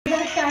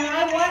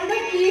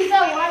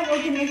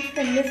Okay, next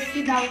time. Let's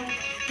see now.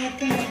 What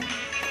can I?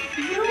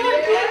 Bro,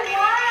 dude,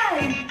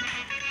 why?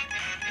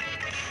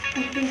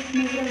 Okay,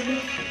 no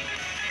problem.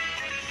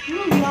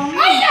 Bro, yummy.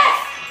 Oh, yes!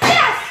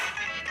 Yes!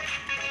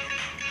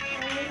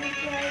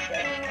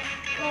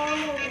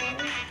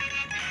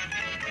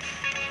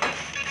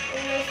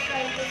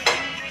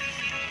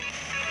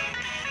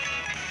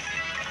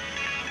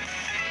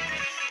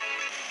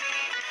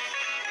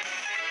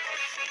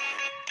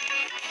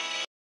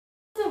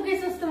 So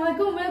guys,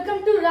 assalamualaikum. Welcome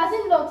to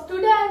Rasin Vlogs.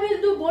 Today I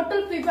will do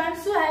bottle flip. I'm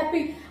so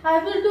happy. I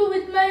will do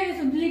with my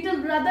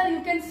little brother.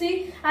 You can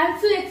see. I'm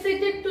so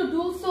excited to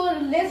do. So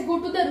let's go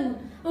to the rule.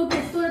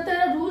 Okay. So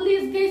the rule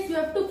is, guys, you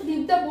have to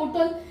flip the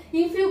bottle.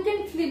 If you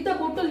can flip the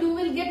bottle, you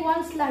will get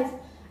one slice.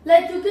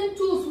 Like you can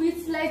choose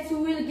which slice you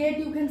will get.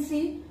 You can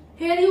see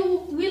here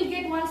you will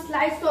get one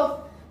slice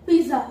of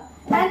pizza.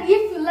 And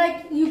if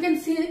like you can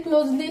see it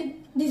closely,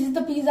 this is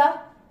the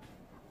pizza.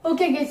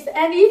 Okay guys,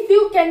 and if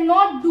you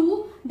cannot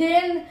do,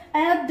 then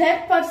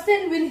that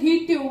person will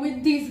hit you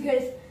with these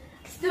guys.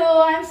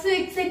 So I'm so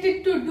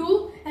excited to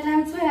do, and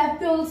I'm so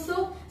happy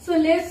also. So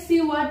let's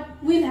see what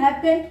will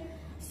happen.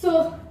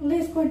 So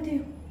let's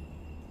continue.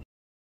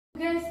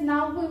 Guys,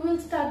 now we will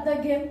start the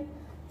game.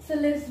 So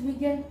let's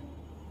begin.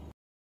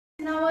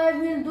 Now I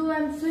will do.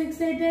 I'm so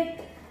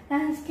excited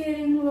and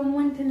scary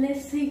moment.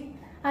 Let's see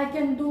I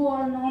can do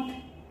or not.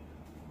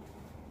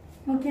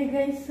 Okay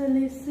guys, so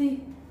let's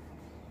see.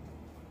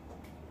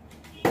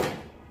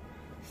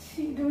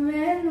 Shit,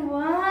 man,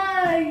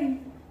 why?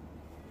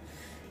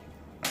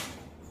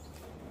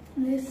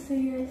 Let's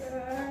see, guys.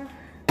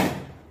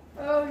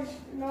 Oh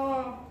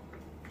no.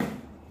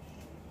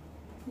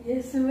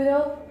 Yes,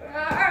 bro.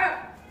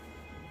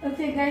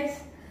 Okay, guys.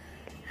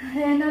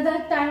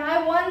 Another time.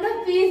 I want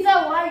the pizza.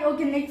 Why?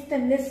 Okay, next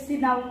time. Let's see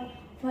now.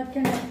 What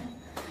can I?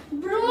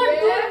 Bro,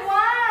 Yes. dude,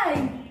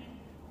 why?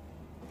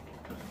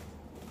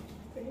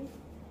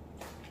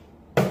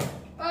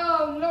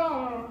 Oh no.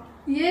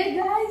 Yeah,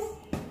 guys.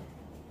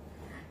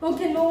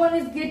 Okay, no one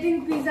is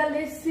getting pizza.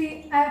 Let's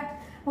see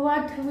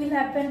what will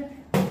happen.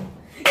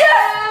 Yes!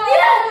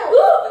 Yeah!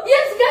 Ooh,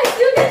 yes, guys,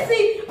 you can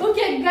see.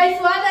 Okay,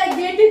 guys, what I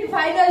get it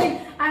finally.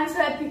 I'm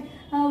so happy.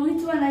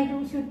 Which one I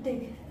should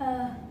take?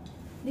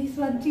 This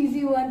one,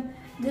 cheesy one.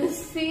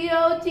 Just see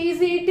how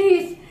cheesy it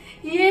is.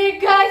 Yeah,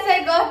 guys,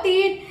 I got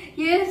it.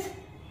 Yes.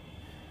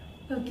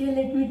 Okay,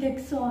 let me take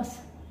sauce.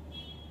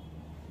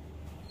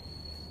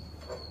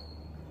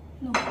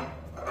 No,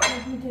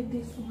 let me take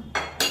this one.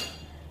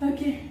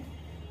 Okay.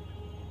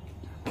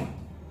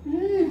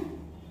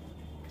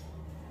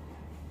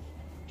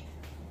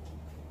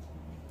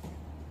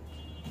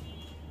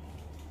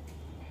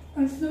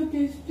 It's so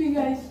tasty,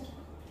 guys.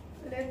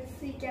 Let's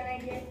see, can I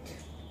get?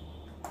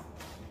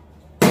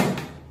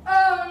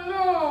 Oh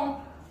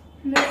no.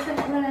 Let's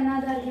have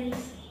another,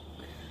 guys.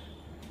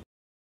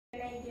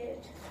 Can I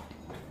get?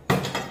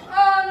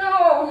 Oh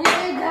no.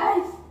 Yeah,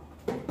 guys.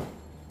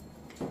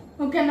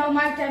 Okay, now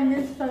my time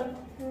is start.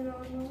 No.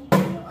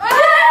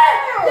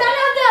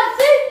 Another.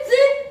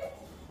 See.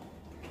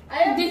 I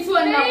have This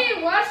one now.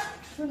 very worst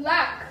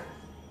luck.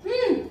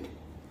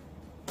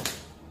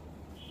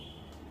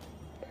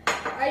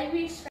 I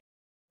wish.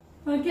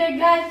 Okay,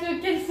 guys,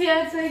 you can see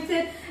also it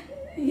said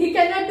he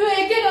cannot do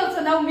again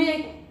also now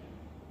me.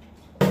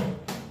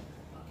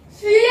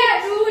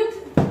 Yes. Dude.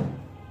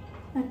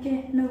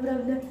 Okay, no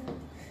problem.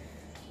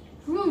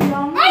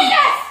 Yummy. Oh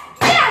yes!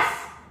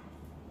 Yes!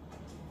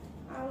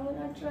 I'm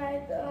gonna try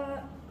the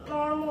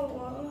normal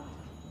one.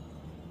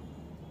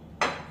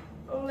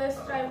 Let's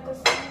try the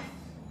sauce.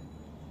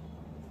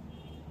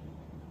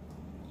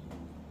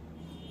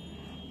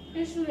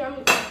 It's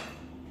yummy.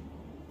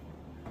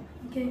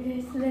 Okay,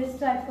 guys, let's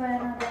try for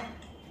another.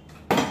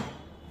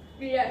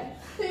 Yes.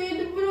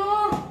 Shit, bro.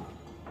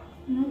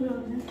 No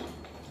problem.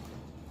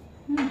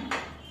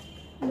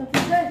 Look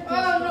at that.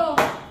 Oh no.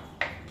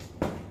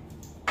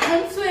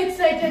 I'm so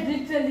excited,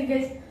 literally,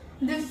 guys.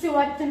 Let's see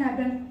what can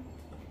happen.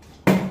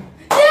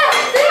 Yeah,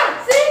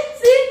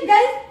 see,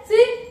 guys,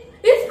 see.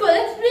 It's called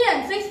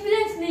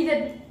experience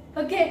needed.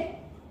 Okay.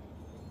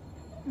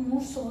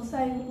 More sauce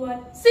I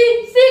want.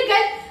 See,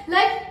 guys,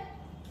 like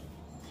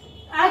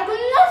I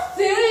could not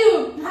say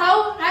you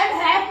how I'm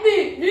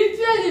happy,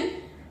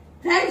 literally.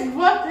 Thanks,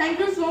 bro. Thank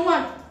you so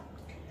much.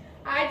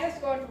 I just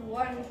got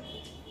one.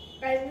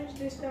 I wish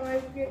this time I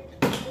get.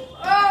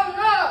 Oh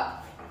no!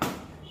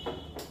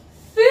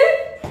 See?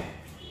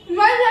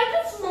 My life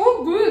is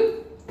so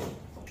good.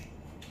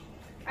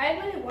 I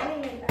really want in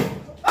my life.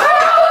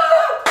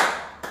 Ah!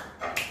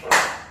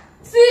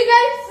 See,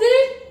 guys, see?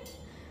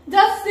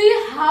 Just see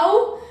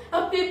how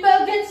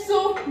people get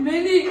so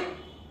many.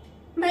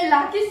 My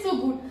luck is so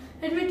good.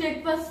 Let me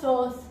take the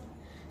sauce.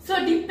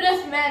 So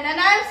depressed, man, and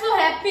I am so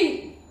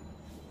happy.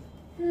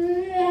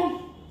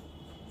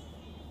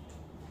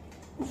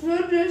 So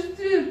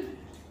tasty.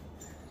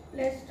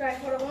 Let's try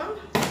for one.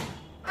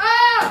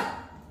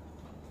 Ah!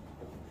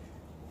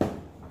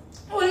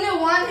 Only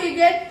one he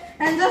get,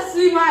 and just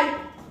see my.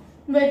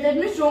 Wait, let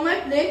me show my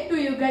plate to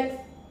you guys.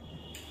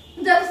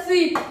 Just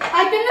see.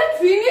 I cannot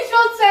finish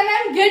also, and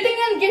I'm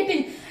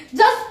getting.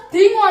 Just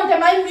think one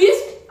time. I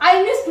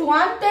missed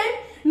one time.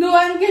 No,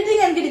 I'm getting.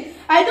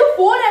 I do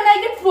 4 and I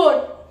get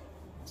 4.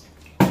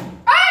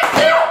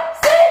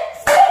 See,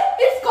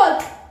 it's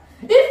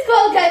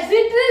called, guys.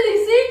 Literally,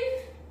 see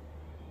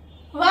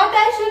what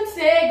I should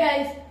say,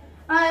 guys.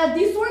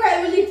 This one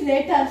I will eat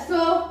later. So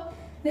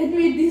let me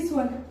eat this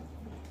one.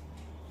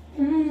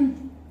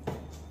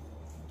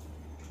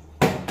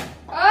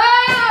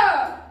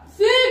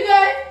 See,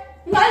 guys,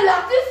 my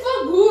luck is so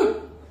good,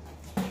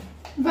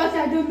 but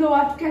I don't know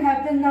what can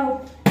happen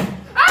now.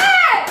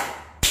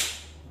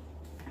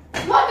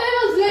 What I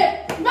will say?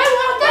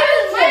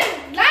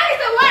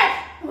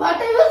 What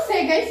I will say,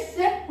 guys?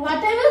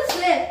 What I will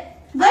say?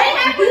 I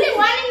have only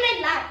one in my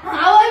lap.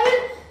 How I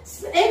will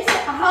say?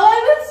 Now I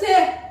will say.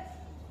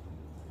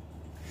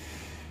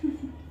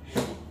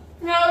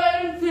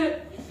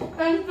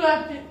 I'm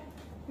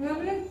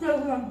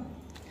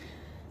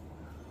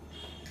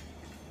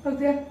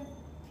sorry.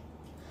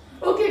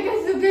 Okay,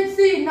 guys, you can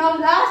see now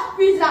last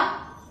pizza,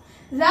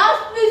 and I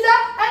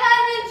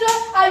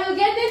will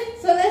get it.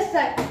 So let's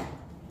try.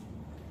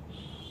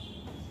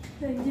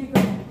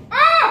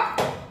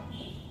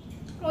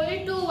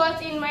 Only 2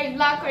 was in my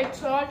black white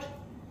short.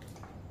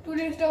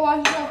 Today's the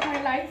worst day of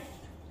my life.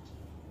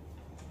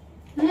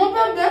 No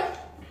problem.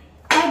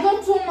 I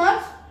got so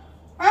much.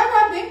 I'm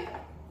happy.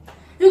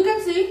 You can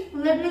see.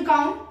 Let me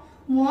count.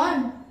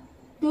 1,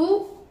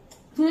 2,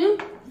 3,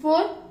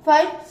 4,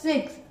 5,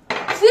 6.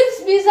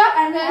 6 pizza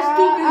and there's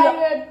 2 pizza. I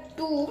had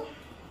 2.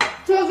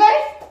 So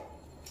guys,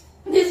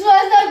 this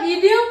was the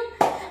video.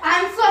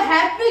 I'm so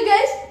happy,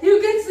 guys. You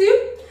can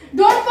see.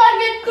 Don't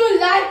forget to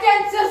like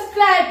and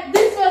subscribe.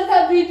 This was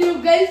the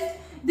video, guys.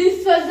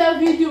 This was the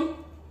video.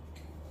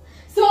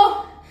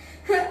 So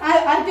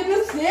I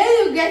cannot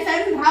say you guys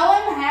and how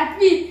I'm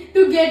happy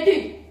to get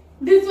it.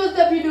 This was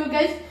the video,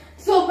 guys.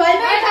 So bye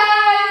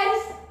bye.